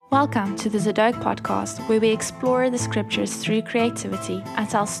Welcome to the Zadok podcast, where we explore the scriptures through creativity and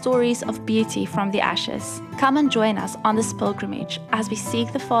tell stories of beauty from the ashes. Come and join us on this pilgrimage as we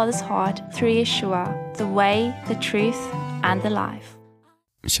seek the Father's heart through Yeshua, the way, the truth, and the life.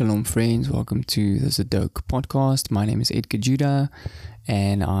 Shalom friends, welcome to the Zadok podcast. My name is Edgar Judah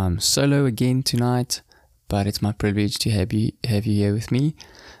and I'm solo again tonight, but it's my privilege to have you here with me.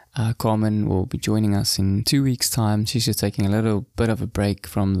 Carmen will be joining us in 2 weeks' time. She's just taking a little bit of a break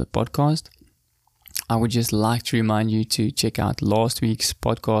from the podcast. I would just like to remind you to check out last week's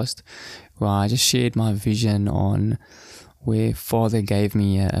podcast where I just shared my vision on where Father gave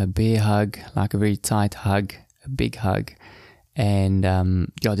me a bear hug, like a very tight hug, a big hug. And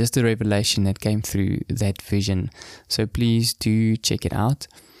just the revelation that came through that vision. So please do check it out.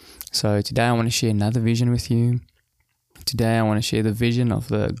 So today I want to share another vision with you. Today I want to share the vision of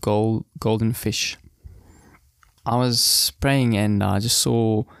the golden fish. I was praying and I just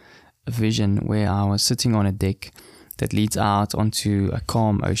saw a vision where I was sitting on a deck that leads out onto a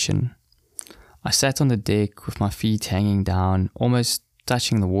calm ocean. I sat on the deck with my feet hanging down, almost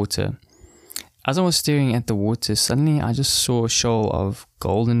touching the water. As I was staring at the water, suddenly I just saw a shoal of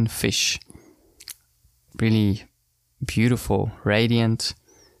golden fish. Really beautiful, radiant,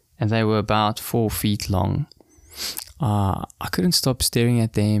 and they were about 4 feet long. I couldn't stop staring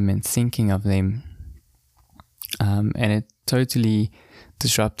at them and thinking of them. And it totally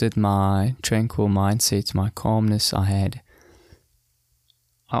disrupted my tranquil mindset, my calmness I had.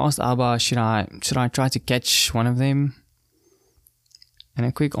 I asked Abba, should I try to catch one of them? And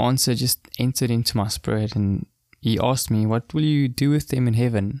a quick answer just entered into my spirit, and he asked me, what will you do with them in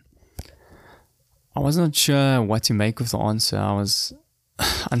heaven? I was not sure what to make of the answer. I was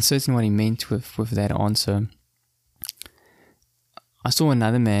uncertain what he meant with that answer. I saw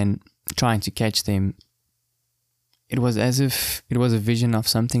another man trying to catch them. It was as if it was a vision of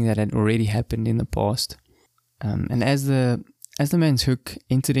something that had already happened in the past. And as the man's hook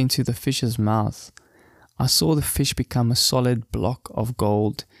entered into the fish's mouth, I saw the fish become a solid block of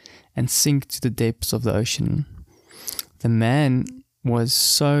gold and sink to the depths of the ocean. The man was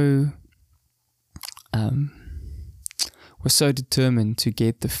so determined to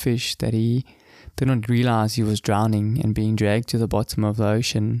get the fish that he did not realize he was drowning and being dragged to the bottom of the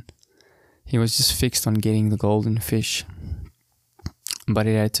ocean. He was just fixed on getting the golden fish. But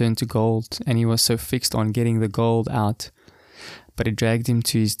it had turned to gold, and he was so fixed on getting the gold out. But it dragged him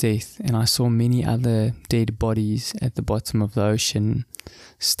to his death, and I saw many other dead bodies at the bottom of the ocean,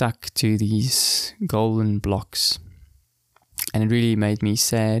 stuck to these golden blocks. And it really made me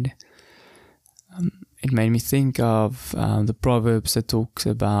sad. It made me think of the Proverbs that talks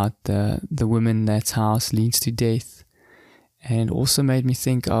about the woman that's house leads to death. And it also made me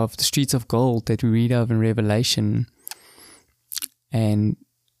think of the streets of gold that we read of in Revelation. And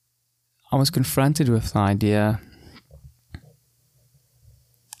I was confronted with the idea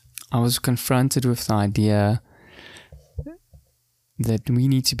that we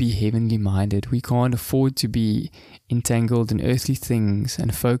need to be heavenly minded. We can't afford to be entangled in earthly things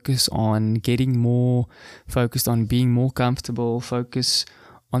and focus on getting more, focused on being more comfortable, focus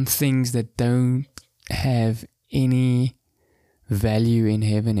on things that don't have any value in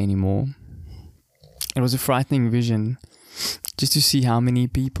heaven anymore. It was a frightening vision just to see how many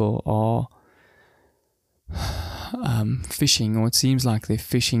people are fishing, or it seems like they're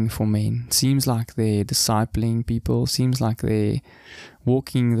fishing for men. It seems like they're discipling people. It seems like they're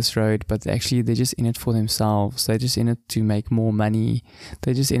walking this road, but actually they're just in it for themselves. They're just in it to make more money.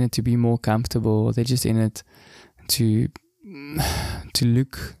 They're just in it to be more comfortable. They're just in it to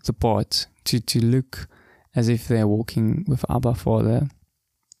look the part, to look as if they're walking with Abba Father.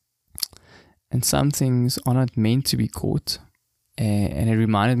 And some things are not meant to be caught. And it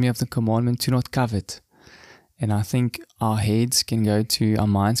reminded me of the commandment to not covet. And I think our minds can go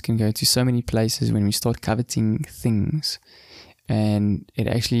to so many places when we start coveting things. And it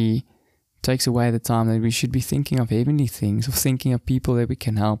actually takes away the time that we should be thinking of heavenly things, or thinking of people that we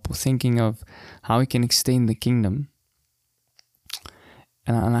can help, or thinking of how we can extend the kingdom.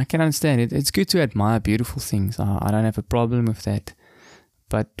 And I can understand it. It's good to admire beautiful things. I don't have a problem with that.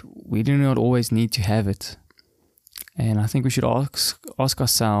 But we do not always need to have it. And I think we should ask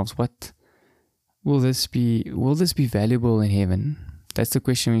ourselves, what will this be valuable in heaven? That's the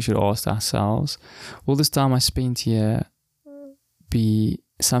question we should ask ourselves. Will this time I spent here be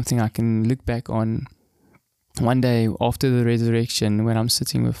something I can look back on one day after the resurrection, when I'm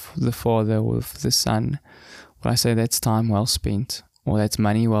sitting with the Father or with the Son? Will I say that's time well spent, or that's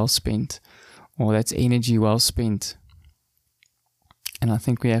money well spent, or that's energy well spent? And I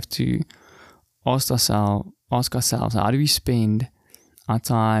think we have to ask ourselves, how do we spend our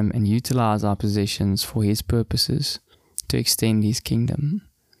time, and utilize our possessions for His purposes to extend His kingdom.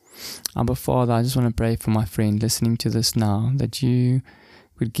 Abba Father, I just want to pray for my friend listening to this now, that You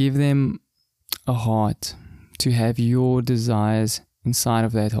would give them a heart to have Your desires inside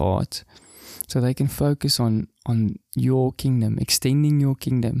of that heart, so they can focus on Your kingdom, extending Your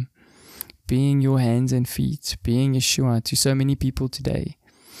kingdom, being Your hands and feet, being Yeshua to so many people today.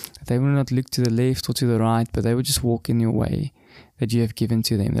 That they will not look to the left or to the right, but they would just walk in Your way that You have given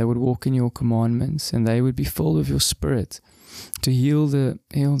to them. They would walk in Your commandments, and they would be full of Your Spirit to heal the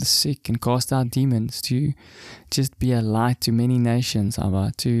sick and cast out demons, to just be a light to many nations,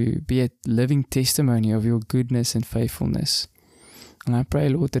 Abba, to be a living testimony of Your goodness and faithfulness. And I pray,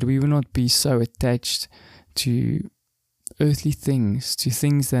 Lord, that we will not be so attached to earthly things, to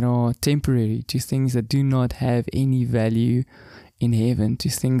things that are temporary, to things that do not have any value in heaven, to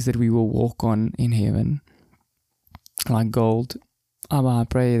things that we will walk on in heaven, like gold. Abba, I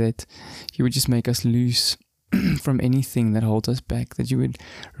pray that You would just make us loose from anything that holds us back, that You would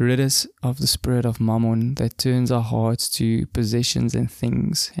rid us of the spirit of mammon that turns our hearts to possessions and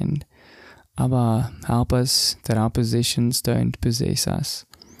things. And Abba, help us that our possessions don't possess us.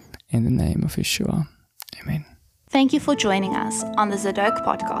 In the name of Yeshua. Amen. Thank you for joining us on the Zadok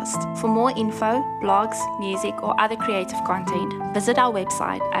podcast. For more info, blogs, music, or other creative content, visit our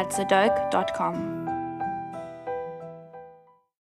website at zadok.com.